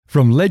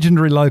From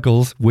legendary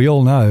locals we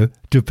all know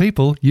to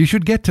people you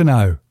should get to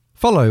know.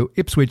 Follow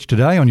Ipswich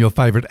Today on your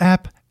favourite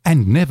app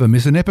and never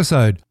miss an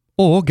episode.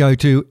 Or go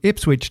to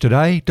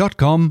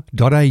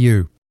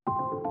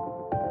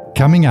ipswichtoday.com.au.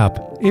 Coming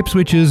up,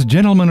 Ipswich's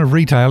gentleman of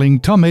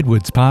retailing Tom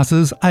Edwards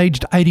passes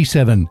aged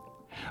 87.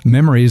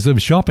 Memories of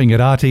shopping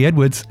at RT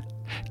Edwards.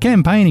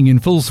 Campaigning in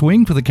full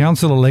swing for the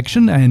council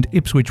election and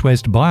Ipswich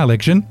West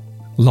by-election.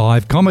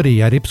 Live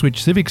comedy at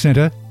Ipswich Civic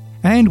Centre.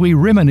 And we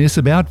reminisce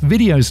about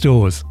video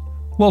stores.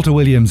 Walter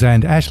Williams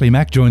and Ashley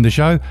Mack join the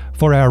show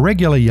for our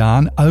regular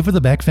yarn over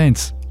the back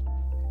fence.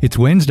 It's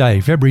Wednesday,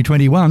 February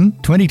 21,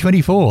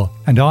 2024,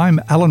 and I'm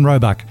Alan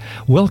Roebuck.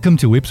 Welcome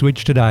to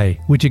Ipswich Today,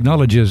 which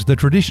acknowledges the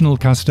traditional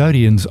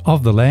custodians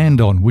of the land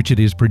on which it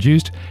is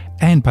produced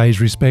and pays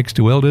respects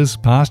to elders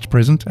past,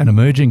 present and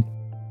emerging.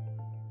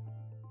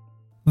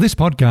 This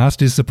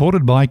podcast is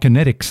supported by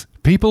Kinetics,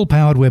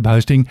 people-powered web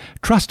hosting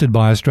trusted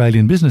by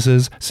Australian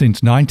businesses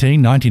since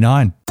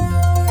 1999.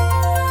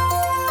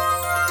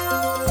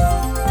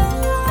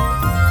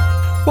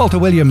 Walter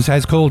Williams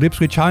has called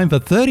Ipswich home for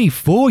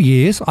 34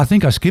 years. I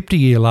think I skipped a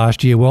year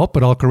last year, Walt,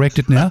 but I'll correct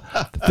it now.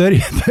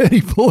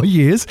 34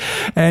 years.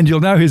 And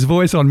you'll know his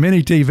voice on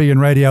many TV and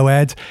radio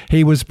ads.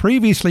 He was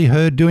previously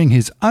heard doing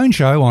his own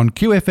show on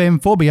QFM,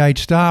 4BH,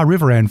 Star,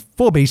 River and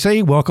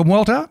 4BC. Welcome,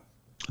 Walter.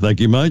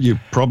 Thank you, mate. You've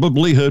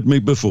probably heard me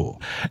before.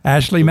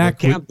 Ashley Mack.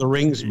 Count the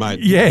rings,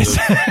 mate. Yes.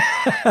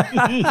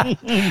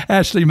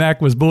 Ashley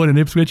Mack was born in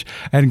Ipswich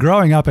and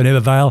growing up in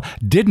Evervale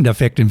didn't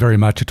affect him very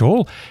much at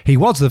all. He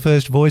was the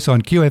first voice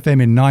on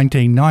QFM in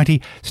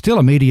 1990, still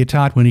a media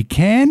tart when he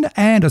can,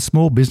 and a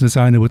small business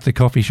owner with the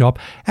coffee shop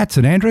at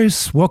St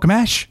Andrews. Welcome,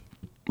 Ash.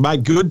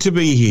 Mate, good to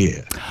be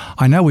here.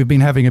 I know we've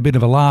been having a bit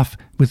of a laugh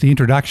with the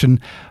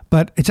introduction,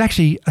 but it's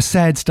actually a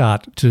sad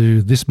start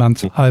to this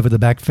month's Over the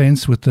Back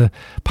Fence with the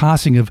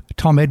passing of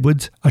Tom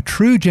Edwards, a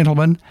true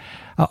gentleman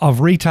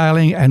of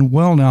retailing and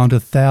well known to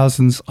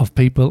thousands of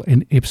people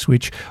in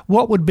Ipswich.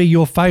 What would be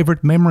your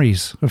favourite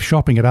memories of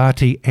shopping at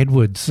RT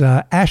Edwards?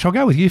 Ash, I'll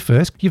go with you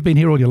first. You've been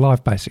here all your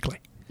life, basically.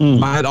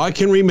 Mate, I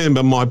can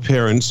remember my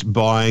parents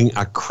buying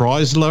a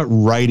Chrysler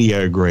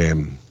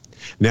radiogram.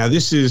 Now,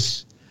 this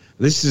is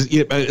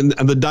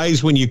and the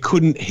days when you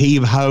couldn't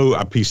heave-ho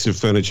a piece of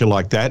furniture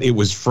like that. It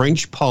was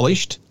French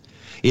polished.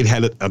 It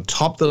had a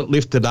top that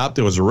lifted up.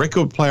 There was a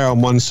record player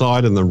on one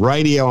side and the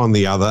radio on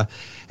the other.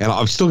 And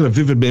I've still got a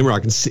vivid memory. I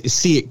can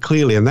see it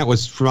clearly, and that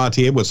was from RT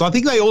Edwards. So I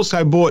think they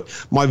also bought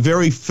my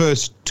very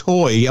first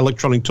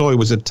electronic toy,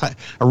 was a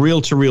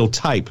reel-to-reel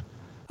tape.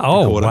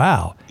 Oh,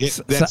 wow. Yeah,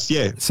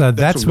 So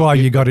that's why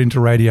you got into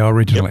radio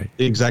originally.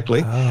 Yep,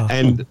 exactly. Oh.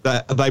 And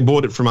they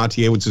bought it from RT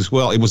Edwards as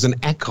well. It was an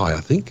Akai, I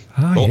think,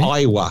 or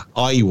yeah.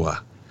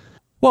 Iowa.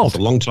 Well, a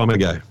long time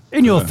ago.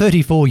 In your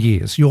 34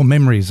 years, your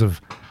memories of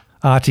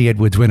RT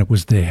Edwards when it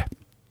was there?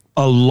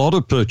 A lot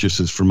of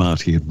purchases from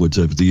RT Edwards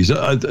over the years.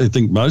 I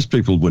think most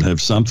people would have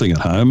something at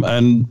home.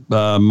 And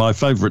my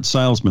favourite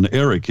salesman,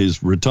 Eric,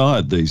 is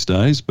retired these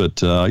days.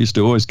 But I used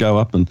to always go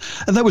up and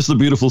that was the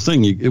beautiful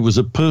thing. It was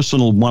a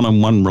personal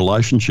one-on-one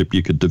relationship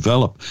you could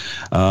develop.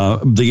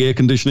 The air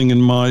conditioning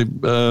in my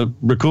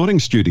recording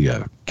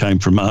studio came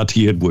from RT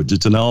Edwards.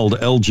 It's an old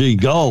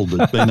LG Gold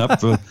that's been up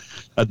for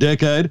a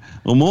decade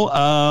or more.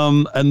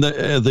 And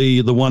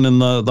the one in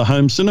the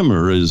home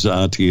cinema is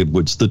RT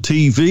Edwards. The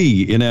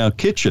TV in our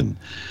kitchen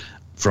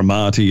from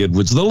RT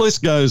Edwards. The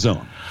list goes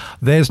on.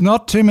 There's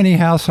not too many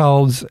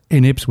households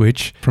in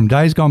Ipswich from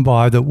days gone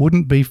by that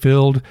wouldn't be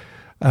filled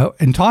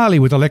entirely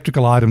with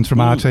electrical items from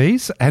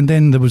RTs. And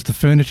then there was the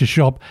furniture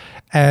shop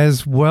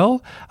as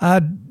well.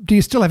 Do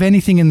you still have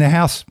anything in the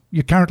house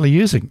you're currently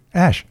using,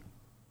 Ash?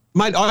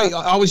 Mate,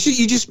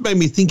 you just made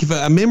me think of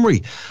a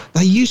memory.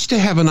 They used to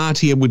have an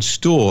RT Edwards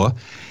store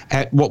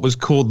at what was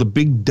called the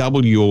Big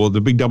W, or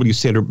the Big W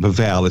Centre at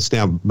Bevale. It's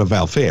now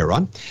Bevale Fair,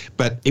 right?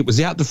 But it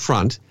was out the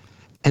front,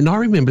 and I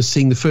remember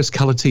seeing the first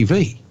colour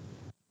TV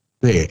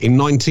there in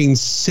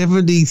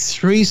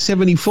 1973,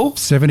 74.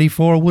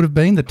 74 would have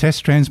been. The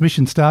test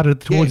transmission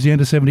started towards the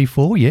end of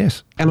 74,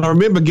 yes. And I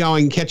remember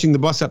catching the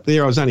bus up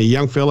there. I was only a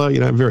young fella,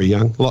 very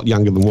young, a lot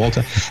younger than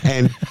Walter,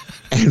 and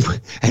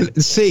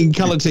seeing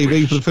colour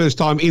TV for the first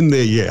time in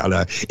their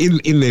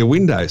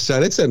window.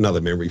 So that's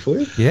another memory for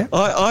you. Yeah.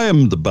 I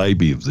am the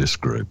baby of this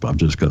group. I'm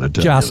just going to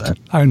tell you that.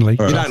 Just only.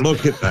 You don't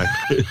look it, though.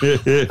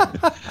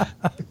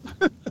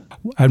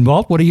 And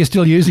Walt, what are you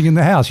still using in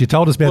the house? You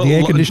told us about the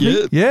air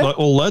conditioning. Yeah. Like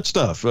all that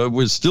stuff.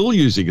 We're still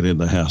using it in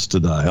the house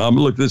today.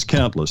 Look, there's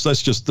countless.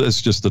 That's just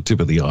the tip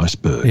of the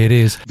iceberg. It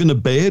is. In a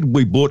bed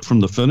we bought from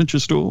the furniture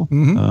store.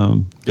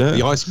 Mm-hmm.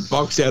 The ice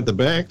box out the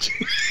back.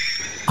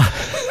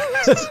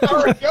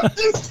 Sorry,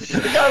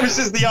 this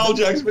is the old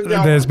jokes.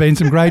 There's been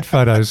some great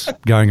photos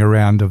going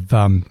around of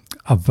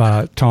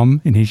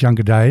Tom in his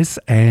younger days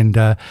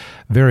and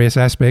various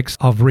aspects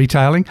of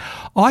retailing.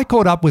 I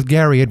caught up with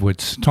Gary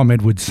Edwards, Tom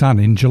Edwards' son,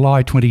 in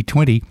July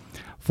 2020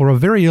 for a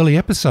very early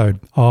episode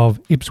of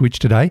Ipswich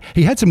Today.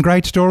 He had some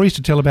great stories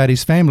to tell about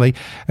his family,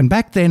 and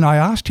back then I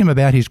asked him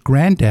about his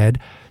granddad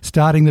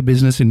starting the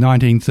business in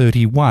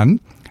 1931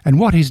 and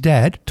what his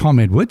dad, Tom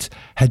Edwards,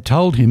 had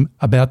told him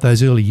about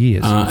those early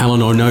years.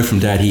 Alan, I know from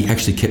Dad he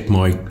actually kept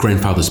my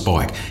grandfather's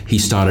bike. He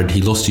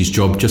lost his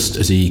job just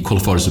as he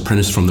qualified as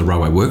apprentice from the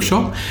railway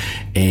workshop,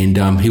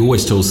 and he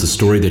always tells the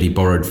story that he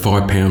borrowed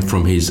 £5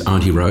 from his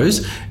Auntie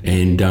Rose,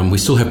 and we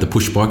still have the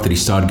push bike that he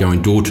started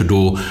going door to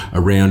door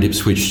around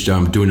Ipswich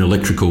doing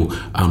electrical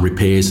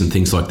repairs and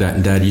things like that.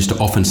 And Dad used to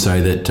often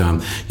say that,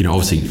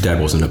 obviously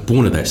Dad wasn't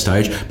born at that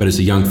stage, but as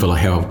a young fella,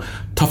 how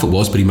tough it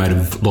was, but he made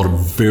a lot of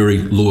very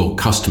loyal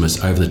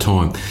customers over the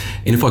time.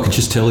 And if I could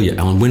just tell you,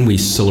 Alan, when we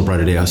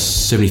celebrated our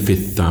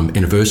 75th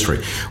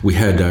anniversary, we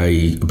had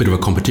a bit of a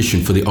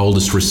competition for the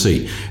oldest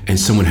receipt, and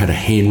someone had a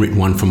handwritten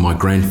one from my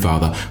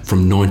grandfather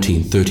from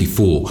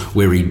 1934,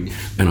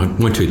 and I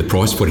won't tell you the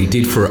price, what he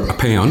did for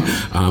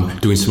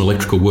 £1 doing some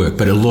electrical work,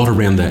 but a lot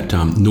around that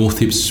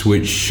North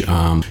Ipswich,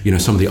 some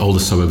of the older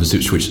suburbs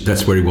of Ipswich,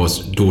 that's where he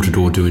was door to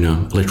door doing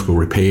electrical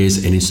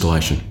repairs and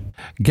installation.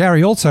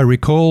 Gary also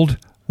recalled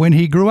when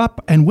he grew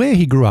up and where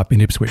he grew up in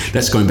Ipswich.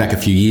 That's going back a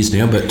few years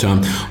now, but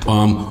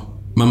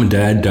Mum and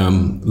Dad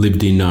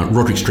lived in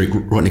Roderick Street,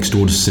 right next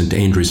door to St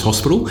Andrew's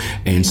Hospital,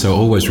 and so I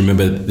always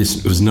remember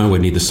this. It was nowhere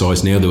near the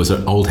size now. There was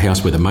an old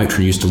house where the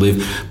matron used to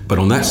live, but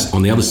on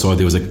the other side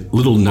there was a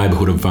little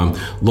neighbourhood of a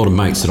lot of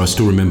mates that I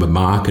still remember,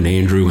 Mark and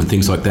Andrew and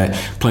things like that,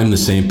 playing in the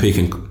sandpit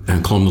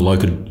and climbing the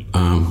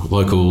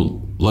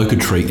local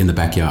tree in the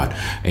backyard,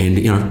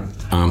 and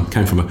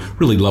came from a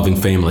really loving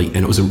family, and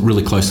it was a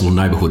really close little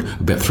neighbourhood,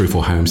 about 3 or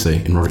 4 homes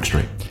there in Roderick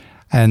Street.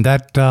 And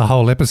that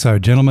whole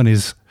episode, gentlemen,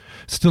 is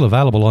still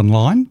available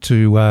online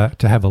to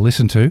have a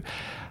listen to.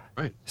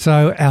 Right.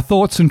 So our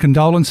thoughts and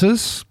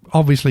condolences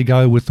obviously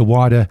go with the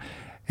wider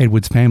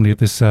Edwards family at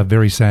this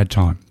very sad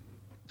time.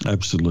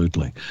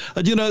 Absolutely.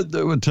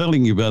 They were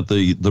telling you about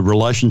the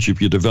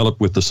relationship you developed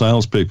with the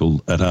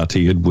salespeople at RT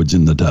Edwards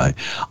in the day.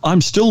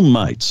 I'm still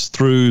mates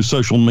through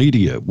social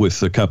media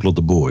with a couple of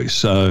the boys.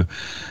 So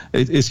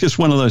it's just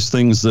one of those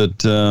things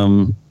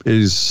that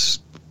is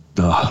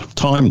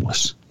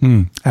timeless.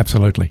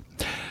 Absolutely.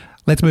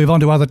 Let's move on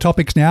to other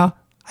topics now.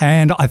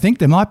 And I think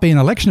there might be an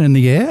election in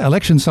the air.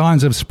 Election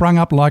signs have sprung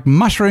up like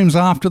mushrooms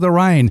after the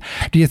rain.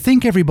 Do you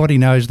think everybody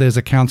knows there's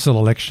a council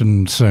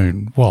election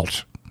soon,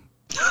 Walt?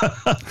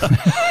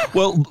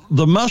 Well,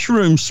 the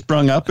mushrooms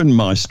sprung up in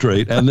my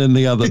street, and then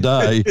the other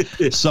day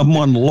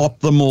someone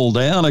lopped them all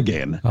down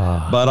again.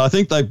 But I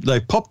think they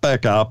popped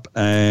back up,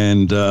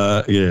 and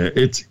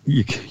it's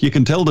you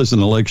can tell there's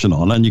an election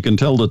on, and you can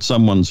tell that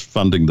someone's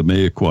funding the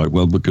mayor quite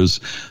well, because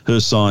her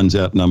signs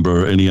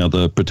outnumber any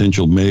other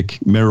potential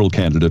mayoral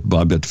candidate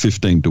by about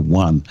 15 to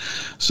 1.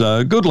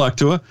 So good luck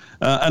to her.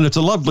 And it's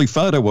a lovely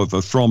photo of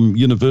her from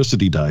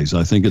university days.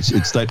 I think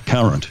it's that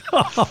current.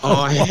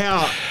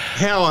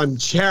 How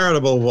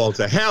uncharitable,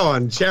 Walter. How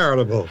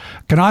uncharitable.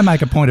 Can I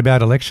make a point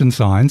about election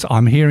signs?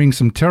 I'm hearing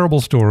some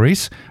terrible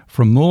stories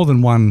from more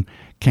than one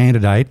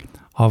candidate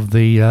of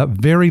the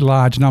very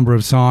large number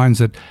of signs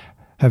that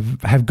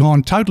have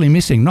gone totally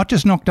missing, not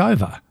just knocked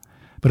over,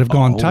 but have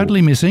gone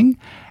totally missing.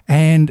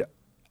 And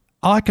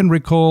I can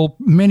recall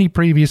many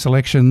previous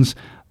elections,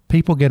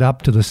 people get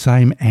up to the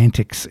same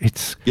antics.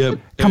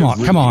 Come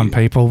on,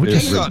 people.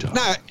 Hang on.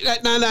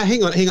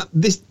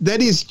 That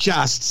is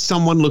just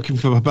someone looking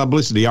for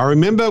publicity. I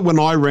remember when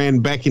I ran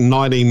back in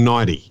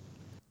 1990,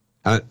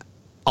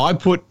 I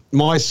put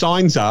my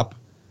signs up,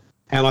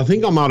 and I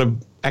think I might have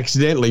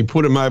accidentally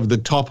put them over the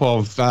top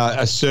of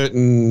a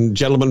certain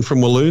gentleman from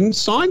Walloon's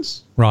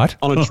signs, right,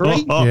 on a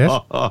tree. Yes.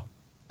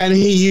 And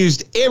he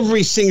used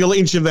every single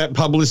inch of that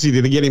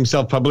publicity to get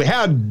himself public.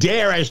 How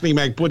dare Ashley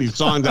Mack put his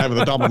signs over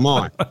the top of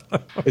mine?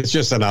 It's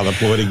just another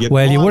ploy to get.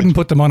 Well, you wouldn't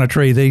put them on a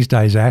tree these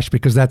days, Ash,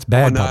 because that's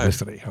bad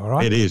publicity. All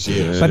right, it is.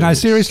 Yeah, but no,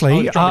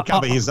 seriously, trying to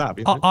cover his up.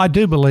 I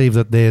do believe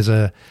that there's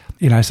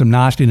some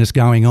nastiness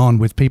going on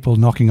with people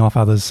knocking off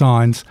others'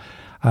 signs.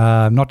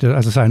 Not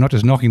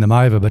just knocking them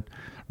over, but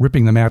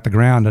ripping them out the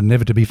ground and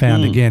never to be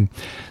found again.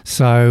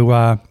 So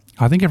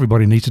I think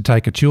everybody needs to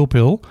take a chill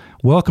pill.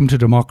 Welcome to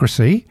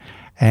democracy.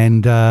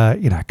 And,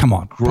 come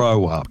on.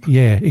 Grow up.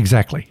 Yeah,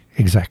 exactly.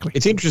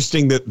 It's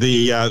interesting that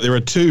there are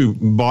 2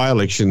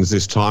 by-elections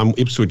this time,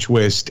 Ipswich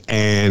West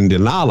and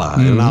Inala.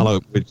 Inala,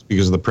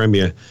 because the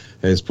Premier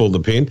has pulled the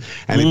pin,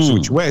 and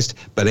Ipswich West.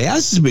 But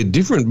ours is a bit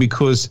different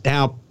because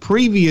our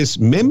previous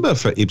member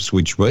for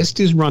Ipswich West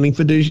is running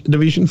for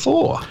Division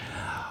 4.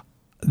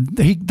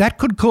 That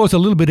could cause a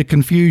little bit of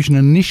confusion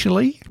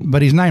initially,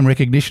 but his name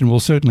recognition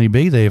will certainly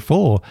be there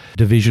for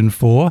Division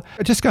 4.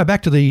 Just go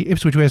back to the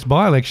Ipswich West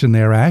by-election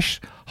there, Ash.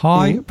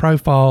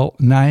 High-profile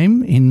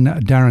name in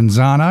Darren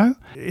Zano.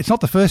 It's not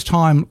the first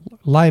time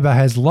Labor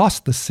has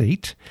lost the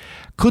seat.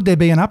 Could there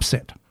be an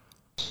upset?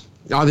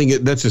 I think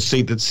that's a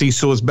seat that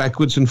seesaws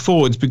backwards and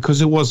forwards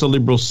because it was a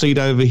Liberal seat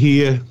over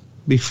here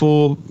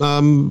before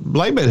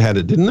Labor had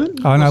it, didn't it?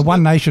 Oh, no,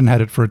 One Nation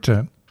had it for a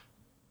term.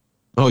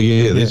 Oh,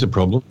 yeah, there's a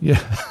problem. Yeah.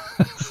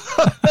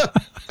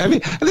 I mean,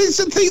 that's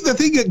the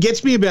thing that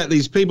gets me about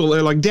these people.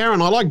 They're like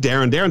Darren. I like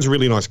Darren. Darren's a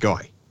really nice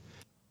guy.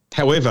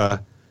 However,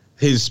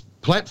 his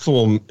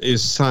platform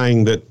is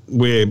saying that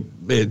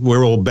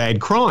we're all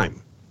bad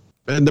crime.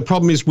 And the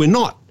problem is we're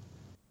not.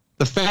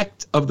 The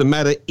fact of the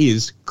matter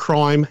is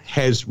crime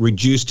has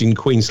reduced in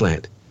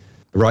Queensland,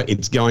 right?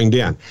 It's going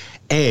down.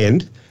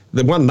 And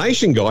the One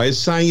Nation guy is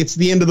saying it's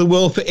the end of the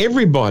world for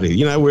everybody.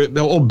 You know,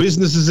 all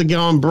businesses are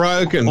going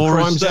broke and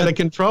crime's out of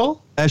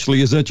control.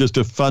 Ashley, is that just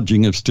a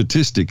fudging of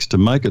statistics to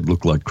make it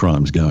look like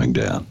crime's going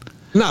down?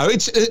 No,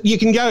 it's you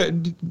can go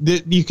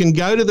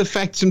to the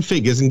facts and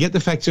figures and get the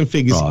facts and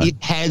figures. Right.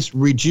 It has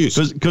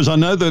reduced. Because I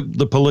know that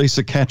the police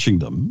are catching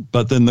them,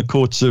 but then the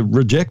courts are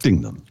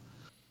rejecting them.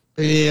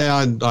 Yeah,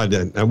 I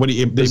don't know.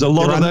 There's a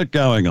lot of that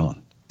going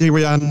on. There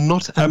are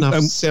not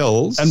enough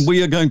cells. And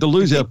we are going to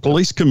lose our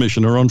police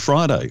commissioner on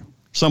Friday.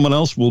 Someone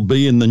else will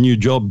be in the new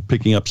job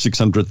picking up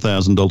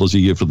 $600,000 a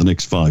year for the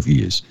next 5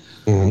 years.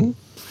 Mm-hmm.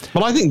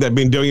 Well, I think they've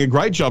been doing a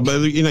great job.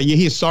 You know, you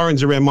hear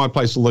sirens around my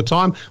place all the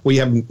time. We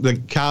have the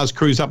cars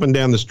cruise up and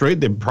down the street.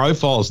 There are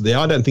profiles there.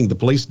 I don't think the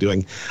police are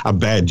doing a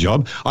bad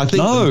job. I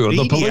think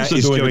the police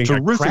are doing a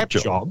terrific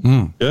job.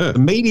 Yeah. The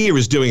media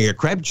is doing a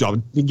crap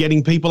job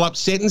getting people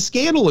upset and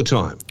scared all the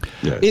time.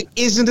 Yeah. It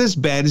isn't as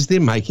bad as they're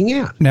making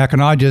out. Now,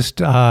 can I just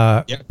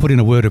put in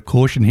a word of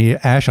caution here?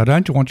 Ash, I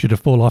don't want you to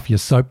fall off your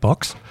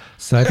soapbox.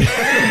 So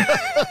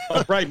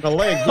I break my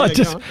leg.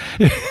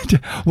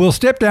 We'll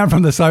step down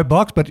from the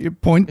soapbox, but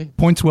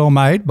points well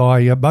made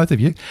by both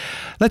of you.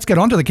 Let's get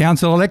on to the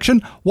council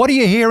election. What are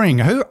you hearing?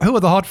 Who are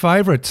the hot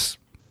favourites?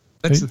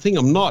 That's the thing.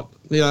 I'm not.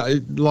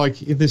 Like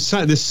there's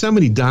so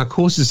many dark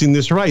horses in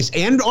this race,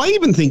 and I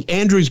even think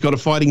Andrew's got a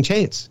fighting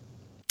chance.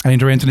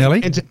 Andrew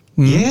Antonelli?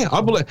 Yeah,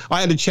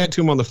 I had a chat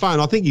to him on the phone.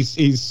 I think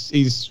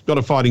he's got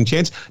a fighting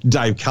chance.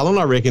 Dave Cullen,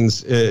 I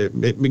reckon's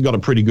got a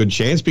pretty good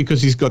chance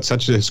because he's got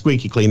such a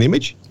squeaky clean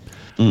image,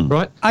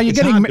 right? Are you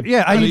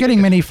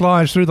getting many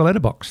flyers through the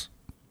letterbox?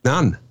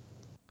 None.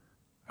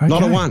 Okay.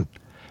 Not a one.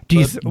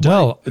 Is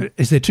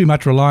there too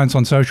much reliance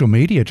on social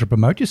media to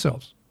promote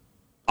yourselves?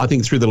 I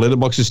think through the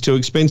letterbox is too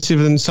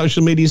expensive and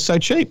social media is so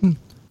cheap.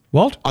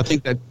 Walt? I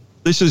think that.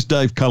 This is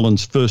Dave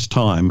Cullen's first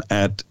time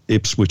at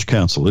Ipswich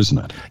Council, isn't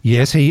it?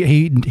 Yes,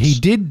 he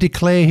did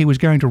declare he was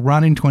going to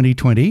run in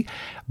 2020,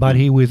 but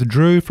he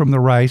withdrew from the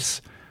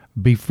race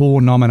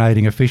before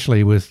nominating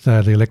officially with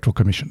the Electoral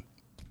Commission.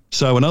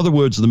 So, in other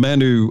words, the man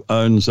who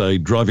owns a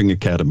driving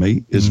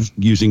academy is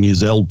using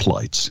his L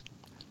plates.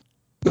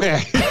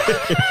 And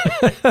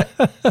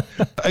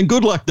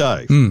good luck,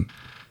 Dave.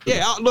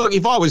 Yeah, look,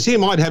 if I was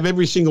him, I'd have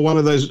every single one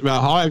of those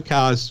hire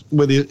cars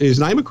with his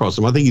name across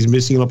them. I think he's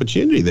missing an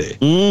opportunity there.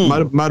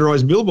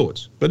 Motorised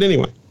billboards. But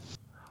anyway.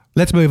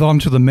 Let's move on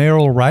to the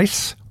mayoral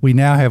race. We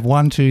now have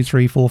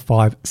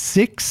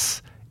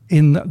 6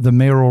 in the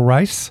mayoral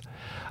race.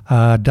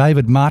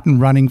 David Martin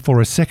running for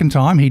a second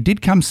time. He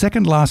did come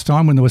second last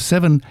time when there were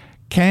 7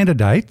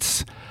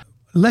 candidates.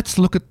 Let's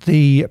look at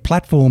the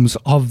platforms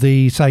of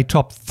the, say,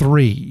 top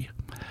 3,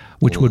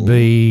 which would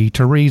be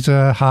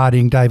Teresa,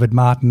 Harding, David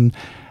Martin,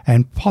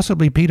 and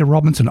possibly Peter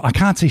Robinson. I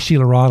can't see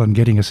Sheila Ryland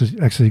getting a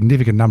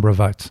significant number of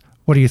votes.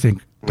 What do you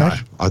think,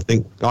 Dash? No,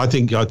 I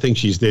think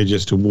she's there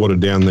just to water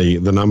down the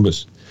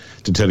numbers,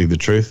 to tell you the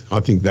truth.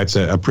 I think that's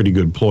a pretty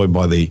good ploy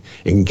by the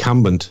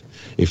incumbent.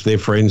 If they're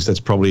friends,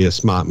 that's probably a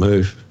smart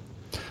move.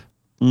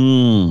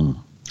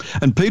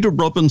 And Peter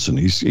Robinson,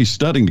 he's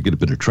starting to get a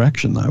bit of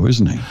traction though,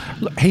 isn't he?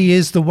 He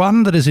is the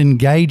one that is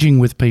engaging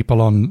with people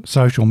on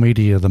social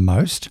media the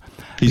most.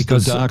 He's the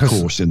dark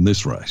horse in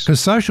this race. Because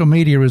social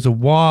media is a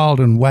wild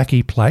and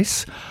wacky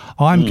place.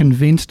 I'm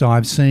convinced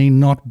I've seen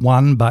not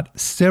one but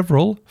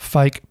several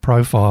fake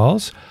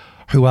profiles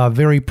who are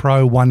very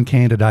pro one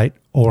candidate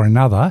or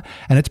another,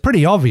 and it's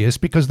pretty obvious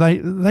because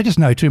they just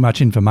know too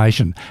much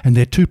information and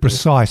they're too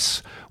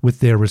precise with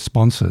their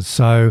responses.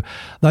 So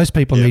those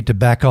people need to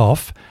back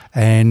off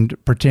and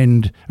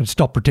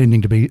stop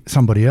pretending to be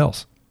somebody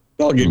else.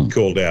 They'll get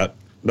called out.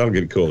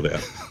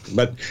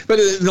 But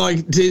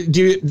like,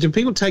 do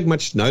people take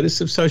much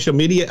notice of social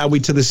media? Are we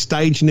to the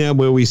stage now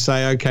where we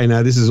say, okay,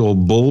 now this is all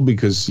bull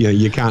because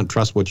you can't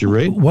trust what you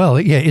read?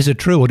 Well, yeah, is it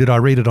true or did I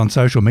read it on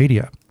social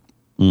media?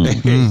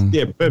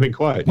 Yeah, perfect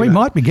quote. We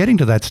might be getting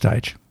to that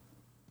stage.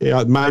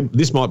 Yeah,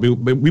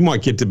 we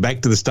might get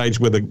back to the stage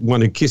where the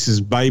one who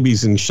kisses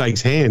babies and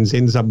shakes hands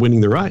ends up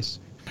winning the race.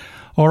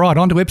 All right,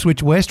 on to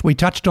Ipswich West. We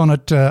touched on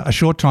it a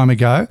short time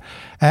ago.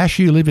 Ash,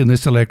 you live in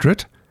this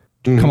electorate.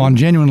 Come on,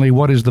 genuinely,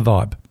 what is the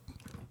vibe?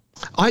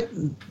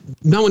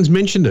 No one's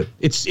mentioned it.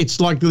 It's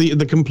like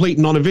the complete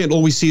non-event.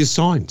 All we see is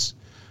signs.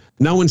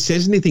 No one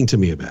says anything to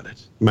me about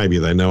it. Maybe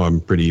they know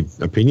I'm pretty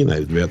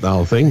opinionated about the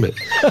whole thing, but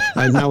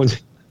no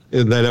one's.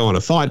 They don't want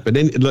to fight, but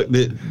look,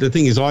 the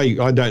thing is,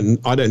 I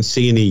don't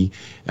see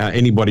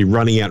anybody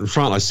running out in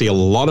front. I see a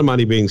lot of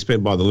money being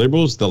spent by the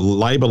Liberals. The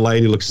Labor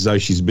lady looks as though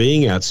she's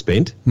being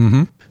outspent.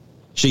 Mm-hmm.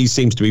 She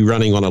seems to be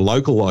running on a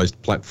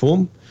localised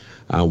platform,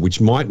 which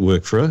might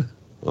work for her.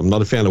 I'm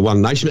not a fan of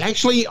One Nation.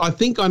 Actually, I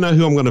think I know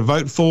who I'm going to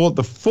vote for.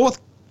 The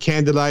fourth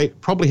candidate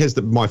probably has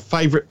my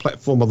favourite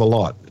platform of the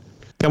lot.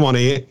 Come on,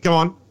 Ian. Come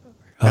on.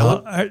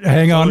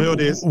 Hang on. Who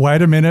it is?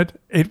 Wait a minute.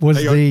 It was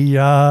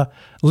the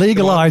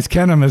legalised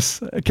cannabis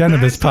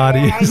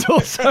party is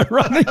also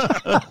running.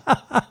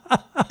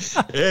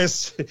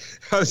 Yes.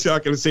 So I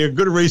can see a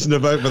good reason to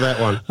vote for that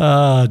one.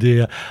 Oh,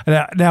 dear.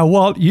 Now,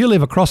 Walt, you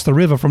live across the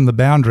river from the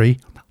boundary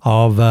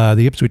of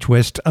the Ipswich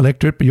West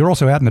electorate, but you're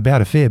also out and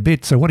about a fair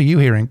bit. So what are you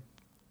hearing?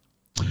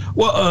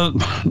 Well,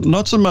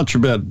 not so much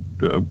about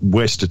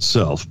West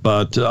itself,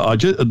 but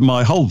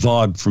my whole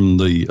vibe from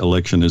the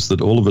election is that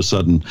all of a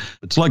sudden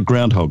it's like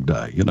Groundhog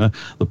Day. You know,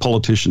 the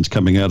politicians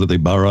coming out of their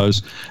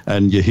burrows,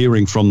 and you're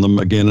hearing from them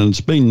again. And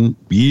it's been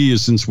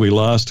years since we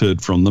last heard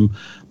from them,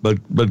 but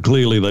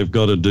clearly they've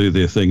got to do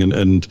their thing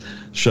and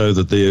show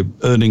that they're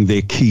earning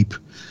their keep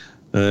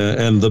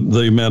and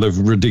the amount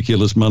of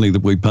ridiculous money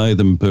that we pay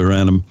them per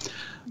annum.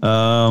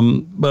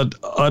 But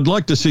I'd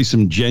like to see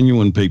some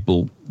genuine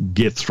people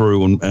get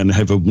through and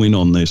have a win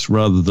on this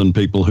rather than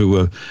people who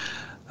are,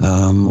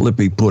 let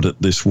me put it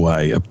this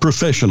way,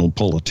 professional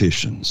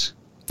politicians.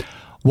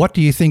 What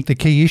do you think the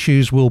key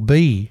issues will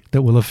be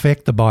that will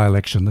affect the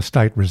by-election, the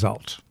state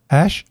result?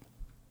 Ash?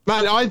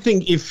 Mate, I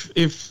think if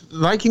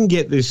they can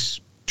get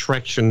this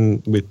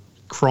traction with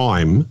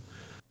crime,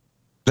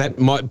 that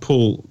might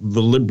pull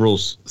the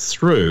Liberals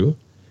through.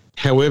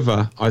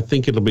 However, I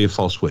think it'll be a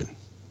false win.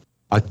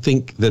 I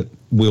think that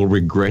we'll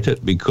regret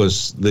it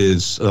because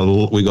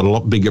we've got a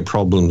lot bigger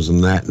problems than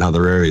that in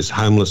other areas.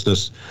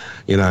 Homelessness,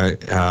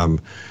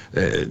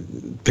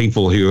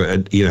 people who are,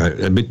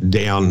 a bit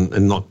down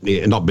and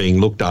not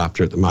being looked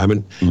after at the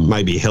moment.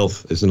 Maybe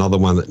health is another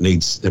one that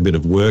needs a bit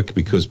of work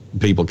because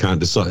people can't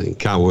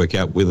work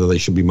out whether they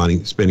should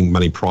be spending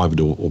money private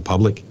or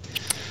public.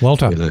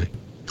 Walter.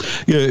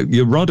 Yeah,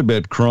 you're right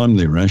about crime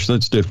there, Ash.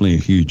 That's definitely a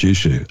huge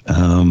issue.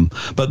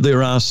 But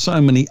there are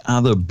so many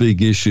other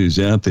big issues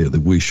out there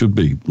that we should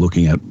be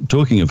looking at.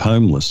 Talking of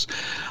homeless,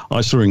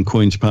 I saw in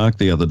Queen's Park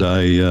the other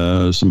day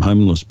some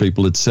homeless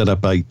people had set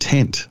up a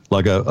tent,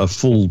 like a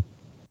full,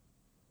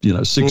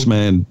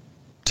 6-man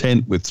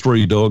tent with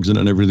 3 dogs in it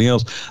and everything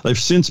else. They've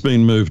since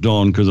been moved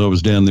on because I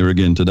was down there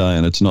again today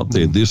and it's not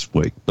there this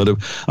week, but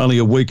only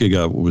a week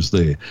ago it was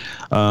there.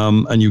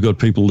 And you've got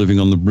people living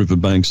on the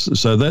riverbanks.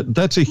 So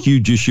that's a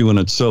huge issue in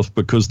itself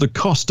because the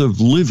cost of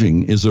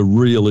living is a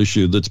real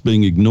issue that's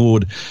being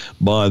ignored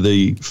by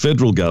the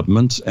federal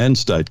governments and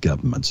state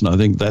governments. And I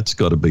think that's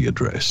got to be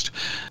addressed.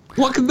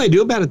 What can they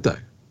do about it though?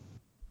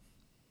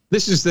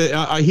 This is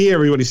I hear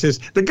everybody says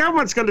the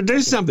government's got to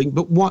do something,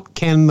 but what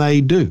can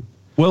they do?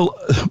 Well,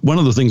 one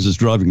of the things that's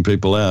driving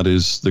people out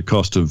is the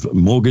cost of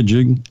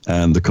mortgaging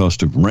and the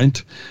cost of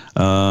rent.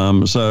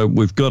 So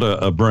we've got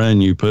a brand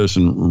new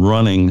person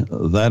running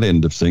that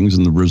end of things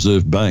in the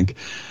Reserve Bank,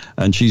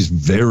 and she's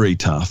very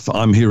tough.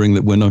 I'm hearing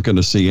that we're not going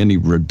to see any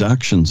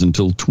reductions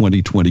until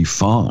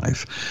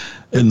 2025.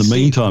 In the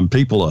meantime,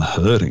 people are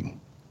hurting.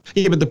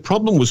 Yeah, but the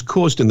problem was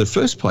caused in the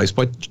first place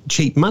by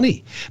cheap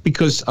money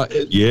because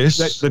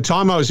yes, the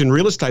time I was in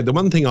real estate, the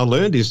one thing I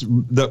learned is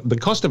the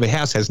cost of a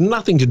house has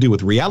nothing to do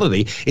with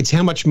reality. It's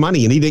how much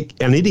money an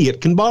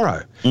idiot can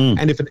borrow.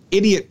 And if an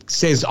idiot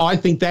says, I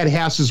think that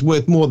house is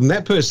worth more than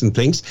that person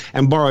thinks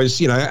and borrows,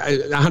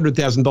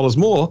 $100,000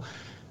 more,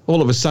 all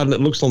of a sudden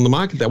it looks on the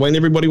market that way and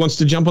everybody wants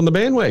to jump on the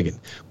bandwagon.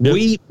 Yep.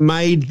 We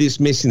made this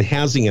mess in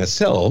housing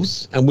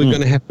ourselves and we're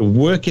going to have to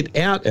work it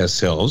out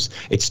ourselves.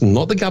 It's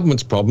not the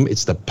government's problem,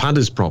 it's the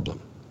punters'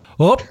 problem.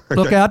 Oh,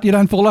 look out, you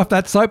don't fall off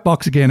that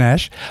soapbox again,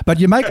 Ash.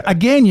 But you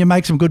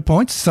make some good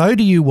points. So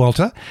do you,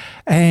 Walter.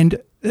 And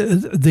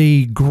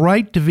the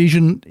great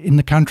division in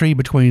the country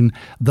between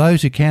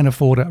those who can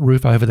afford a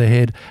roof over their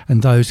head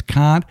and those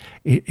can't,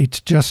 it's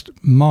just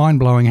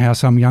mind-blowing how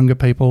some younger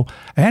people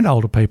and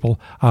older people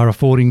are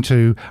affording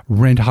to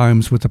rent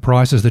homes with the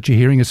prices that you're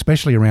hearing,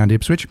 especially around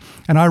Ipswich.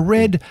 And I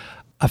read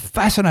a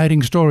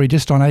fascinating story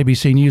just on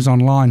ABC News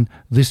Online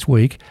this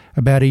week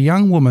about a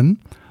young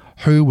woman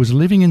who was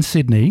living in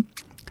Sydney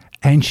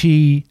and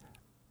she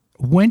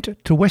went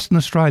to Western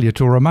Australia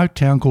to a remote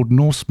town called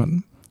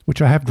Norseman, which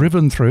I have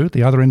driven through at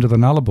the other end of the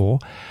Nullarbor,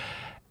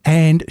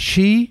 and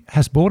she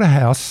has bought a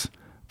house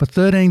for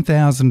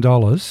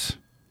 $13,000,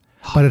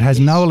 but it has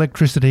no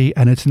electricity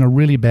and it's in a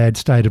really bad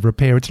state of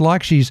repair. It's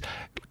like she's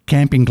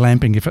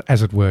glamping,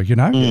 as it were,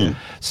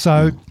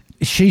 So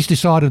she's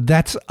decided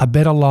that's a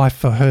better life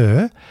for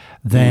her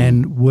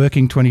than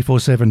working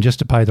 24/7 just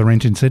to pay the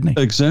rent in Sydney.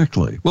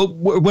 Exactly. Well,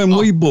 when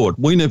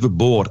we never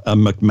bought a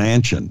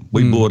McMansion.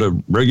 We bought a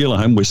regular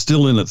home. We're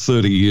still in it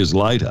 30 years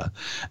later.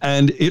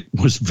 And it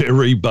was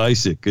very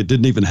basic. It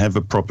didn't even have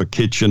a proper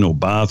kitchen or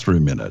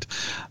bathroom in it.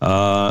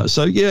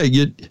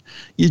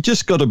 You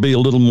just got to be a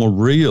little more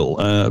real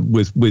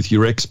with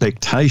your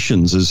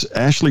expectations, as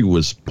Ashley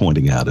was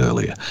pointing out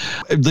earlier.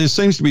 There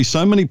seems to be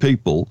so many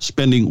people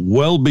spending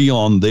well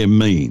beyond their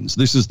means.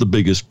 This is the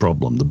biggest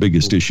problem, the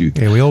biggest issue.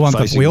 Yeah, we all want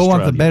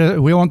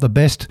the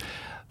best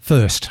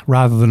first,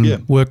 rather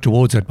than work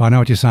towards it. I know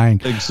what you're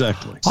saying.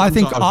 Exactly. I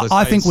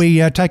think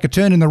we take a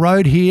turn in the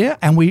road here,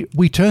 and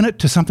we turn it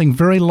to something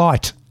very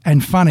light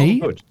and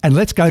funny, and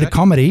let's go to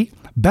comedy.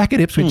 Back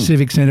at Ipswich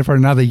Civic Centre for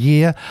another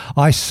year.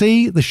 I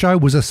see the show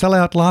was a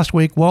sellout last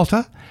week,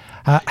 Walter.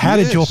 How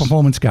did your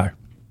performance go?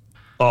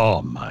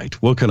 Oh,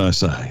 mate, what can I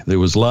say? There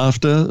was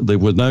laughter. There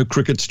were no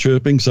crickets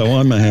chirping, so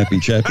I'm a happy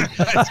chappy.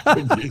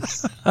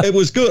 It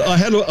was good.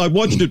 I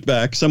watched it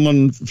back.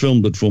 Someone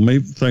filmed it for me.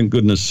 Thank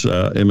goodness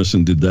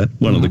Emerson did that,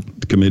 one of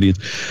the comedians.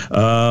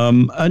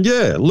 And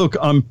yeah, look,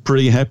 I'm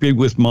pretty happy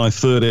with my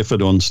third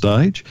effort on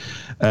stage.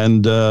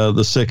 And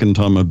the second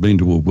time I've been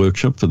to a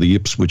workshop for the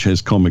Ipswich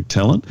Has Comic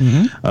Talent.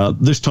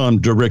 This time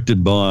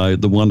directed by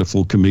the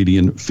wonderful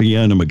comedian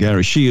Fiona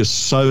McGarry. She is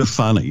so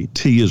funny.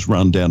 Tears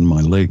run down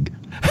my leg.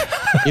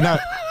 You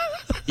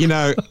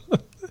know,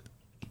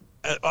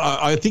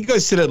 I think I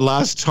said it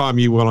last time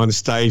you went on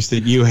stage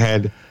that you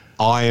had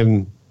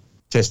iron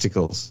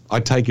testicles. I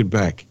take it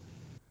back.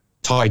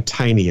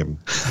 Titanium.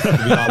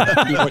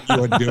 What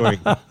you are doing.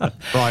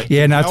 Right.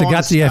 Yeah, no, it's a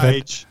gutsy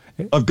effort.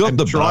 I've got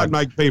the try bug. and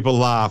make people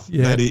laugh.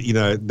 Yeah.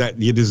 That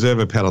you deserve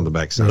a pat on the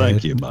back. So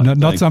Thank you, mate. Not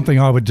Thank something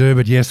I would do,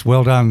 but yes,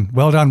 well done.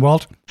 Well done,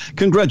 Walt.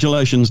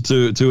 Congratulations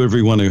to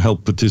everyone who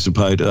helped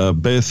participate.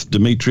 Beth,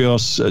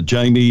 Demetrios,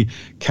 Jamie,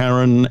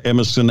 Karen,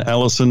 Emerson,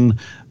 Alison,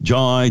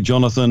 Jai,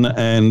 Jonathan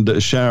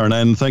and Sharon.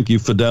 And thank you,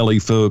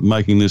 Fideli, for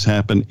making this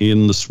happen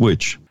in the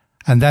Switch.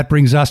 And that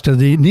brings us to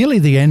nearly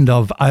the end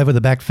of Over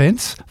the Back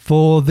Fence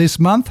for this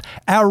month,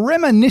 our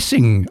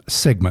reminiscing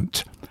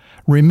segment.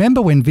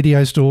 Remember when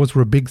video stores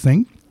were a big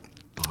thing?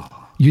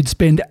 You'd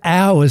spend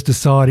hours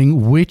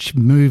deciding which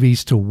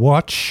movies to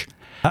watch.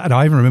 And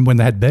I even remember when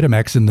they had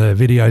Betamax in the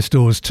video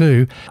stores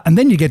too. And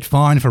then you get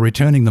fined for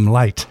returning them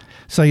late.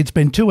 So you'd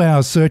spend 2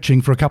 hours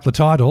searching for a couple of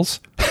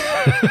titles.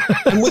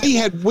 And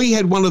we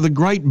had one of the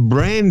great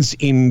brands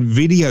in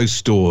video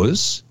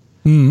stores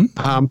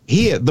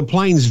here, the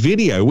Plains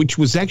Video, which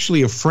was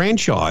actually a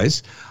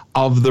franchise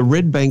of the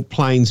Red Bank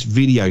Plains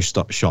Video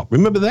shop.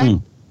 Remember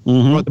that?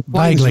 Right, the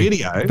Plains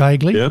Video.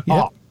 Vaguely. Yeah.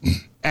 Yeah. Oh,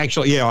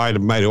 actually, yeah, I had a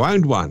mate who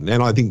owned one,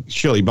 and I think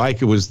Shirley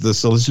Baker was the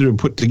solicitor who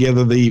put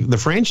together the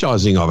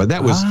franchising of it.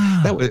 That was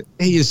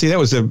you see, that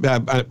was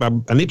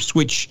an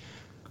Ipswich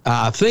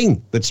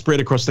thing that spread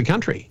across the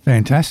country.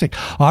 Fantastic.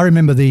 I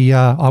remember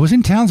I was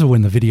in Townsville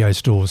when the video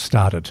stores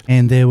started,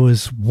 and there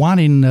was one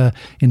in the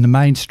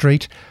main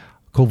street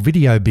called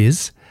Video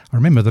Biz. I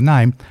remember the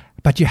name,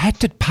 but you had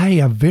to pay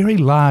a very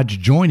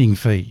large joining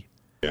fee.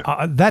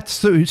 Yeah. That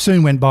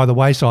soon went by the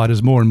wayside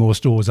as more and more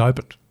stores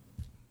opened.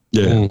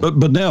 Yeah,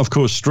 but now, of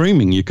course,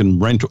 streaming, you can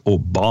rent or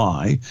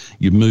buy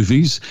your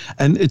movies,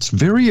 and it's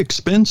very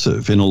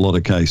expensive in a lot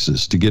of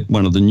cases to get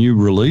one of the new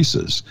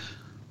releases.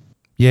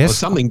 Yes. Well,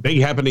 something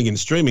big happening in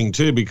streaming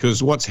too,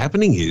 because what's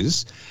happening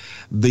is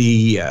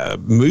the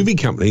movie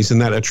companies and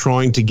that are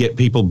trying to get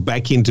people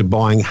back into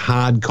buying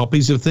hard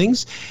copies of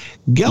things.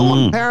 Go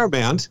on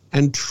Paramount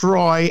and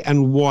try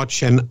and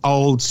watch an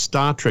old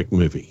Star Trek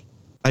movie.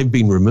 They've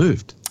been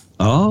removed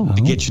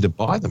to get you to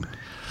buy them.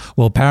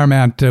 Well,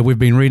 Paramount, we've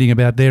been reading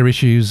about their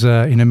issues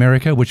in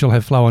America, which will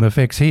have flow-on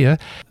effects here.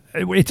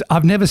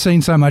 I've never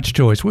seen so much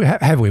choice,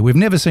 have we? We've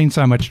never seen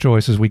so much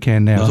choice as we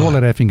can now. It's all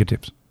at our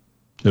fingertips.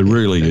 It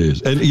really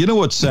is. And you know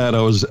what's sad?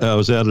 I was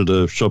out at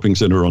a shopping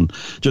centre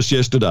just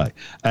yesterday,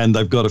 and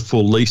they've got a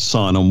full lease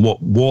sign on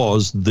what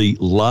was the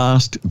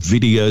last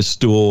video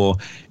store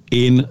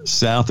in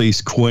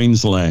southeast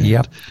Queensland.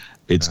 Yep.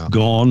 It's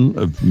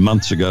gone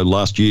months ago,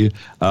 last year,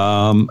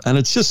 and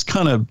it's just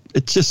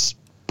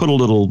put a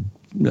little,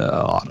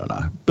 I don't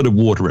know, bit of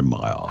water in my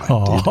eye.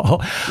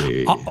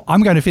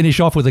 I'm going to finish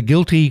off with a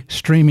guilty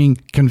streaming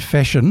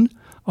confession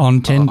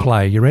on 10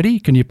 Play. You ready?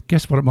 Can you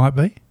guess what it might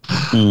be?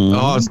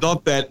 Oh, it's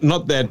not that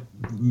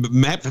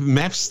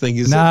maps thing,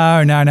 is it?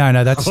 No.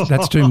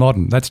 That's too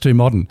modern. That's too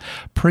modern.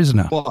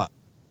 Prisoner. What?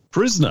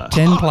 Prisoner.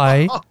 10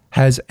 Play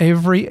has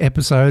every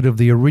episode of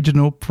the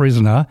original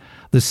Prisoner,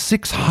 the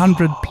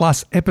 600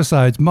 plus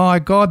episodes. My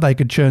God, they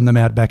could churn them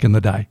out back in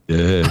the day.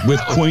 Yeah, with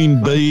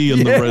Queen Bee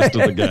and the rest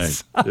of the game.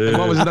 Yeah.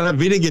 What was it?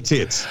 Vinegar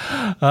Tits.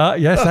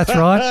 Yes, that's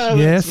right.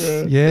 Yes,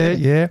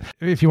 yeah.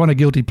 If you want a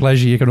guilty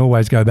pleasure, you can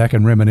always go back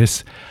and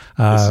reminisce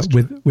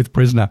with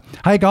Prisoner.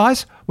 Hey,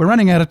 guys, we're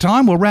running out of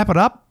time. We'll wrap it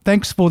up.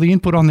 Thanks for the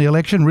input on the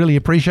election. Really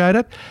appreciate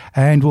it.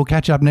 And we'll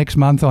catch up next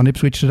month on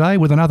Ipswich Today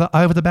with another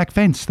Over the Back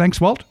Fence. Thanks,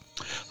 Walt.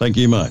 Thank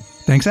you, mate.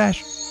 Thanks,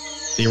 Ash.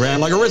 See you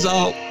around like a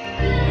result.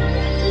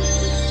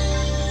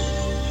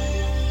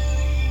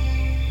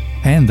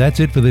 And that's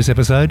it for this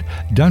episode.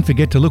 Don't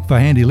forget to look for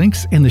handy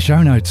links in the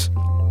show notes.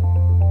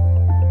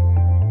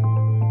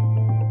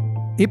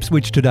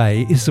 Ipswich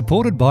Today is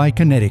supported by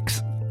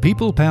Kinetics,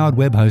 people-powered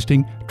web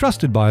hosting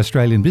trusted by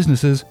Australian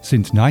businesses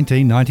since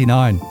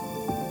 1999.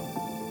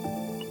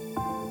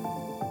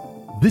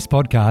 This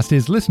podcast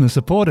is listener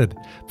supported.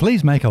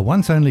 Please make a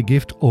once-only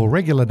gift or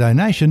regular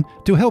donation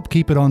to help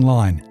keep it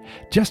online.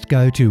 Just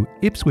go to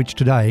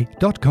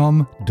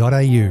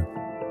ipswichtoday.com.au.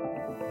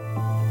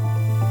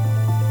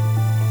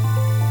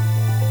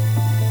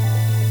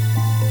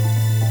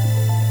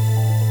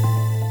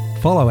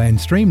 Follow and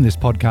stream this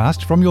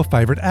podcast from your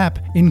favourite app,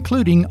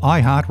 including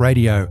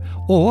iHeartRadio,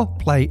 or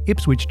play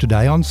Ipswich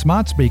Today on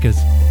smart speakers.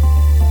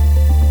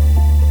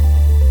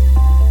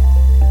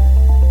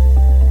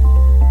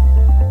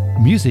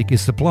 Music is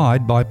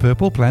supplied by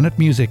Purple Planet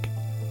Music.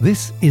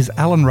 This is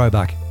Alan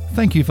Roebuck.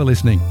 Thank you for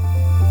listening.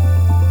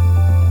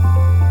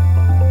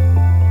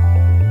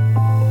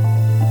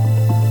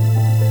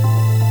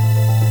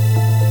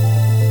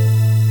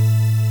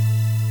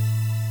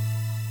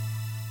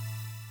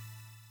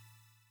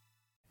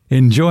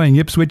 Enjoying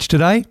Ipswich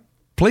today?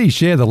 Please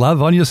share the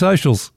love on your socials.